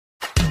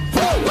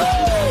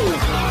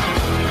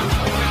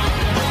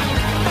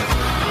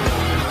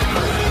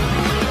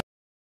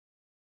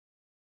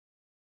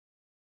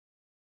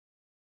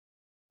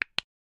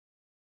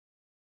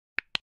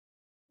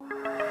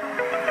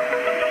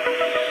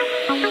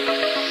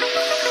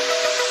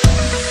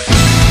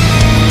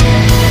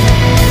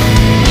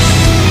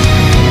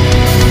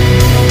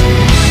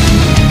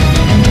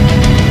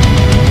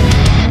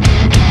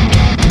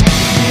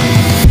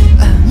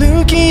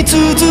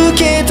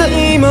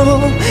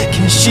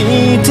し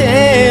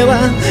て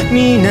は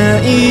見な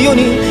いよう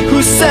に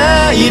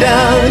塞いだ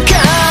過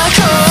去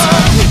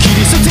切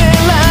り捨てら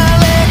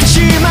れて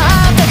しま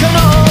った可能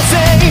性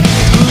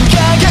不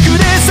可逆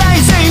で再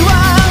生は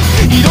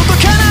色と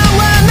叶わ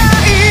な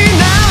い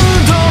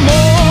何度も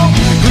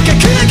深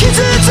く傷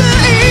つ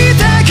い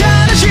た悲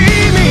し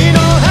みの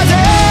果て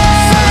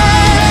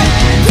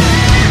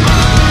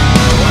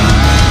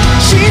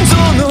心臓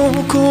の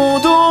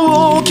鼓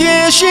動を決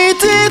し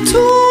て止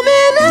め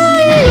な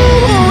いよ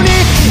うに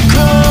こ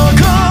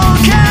こ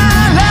か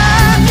ら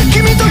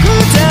君と二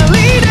人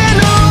で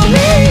乗り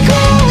越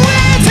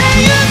えて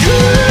ゆく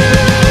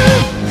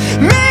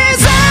目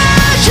指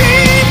し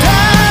た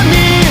未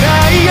来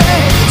へ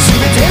全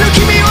ての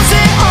君を背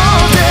負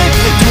って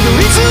たど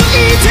り着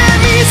いて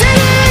みせる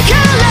か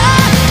ら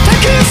託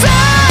さ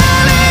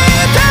れ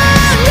た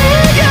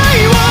願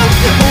いを終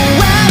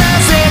わら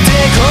せて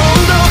今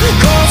度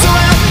こそは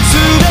全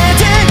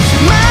て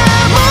守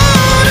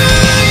る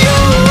よ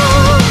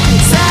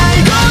最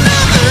後の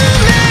運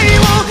命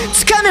を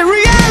つかめ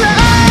Realize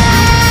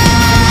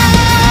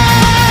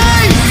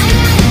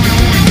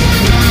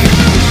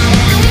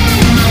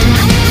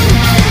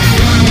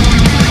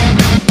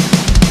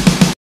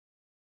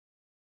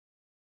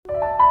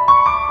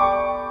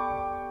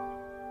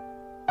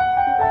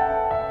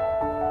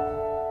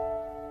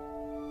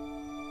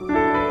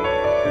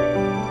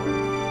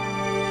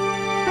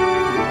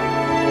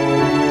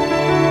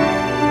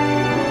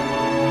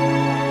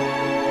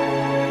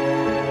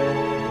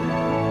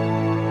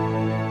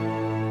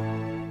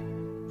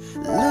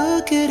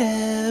Look at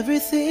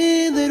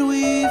everything that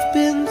we've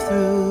been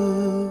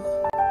through.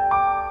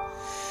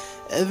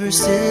 Ever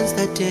since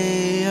that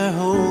day our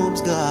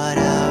homes got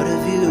out of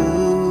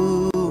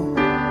view.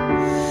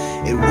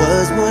 It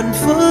was one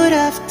foot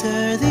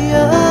after the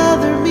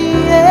other, me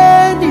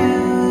and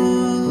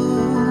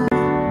you.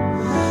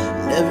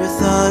 Never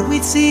thought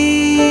we'd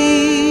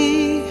see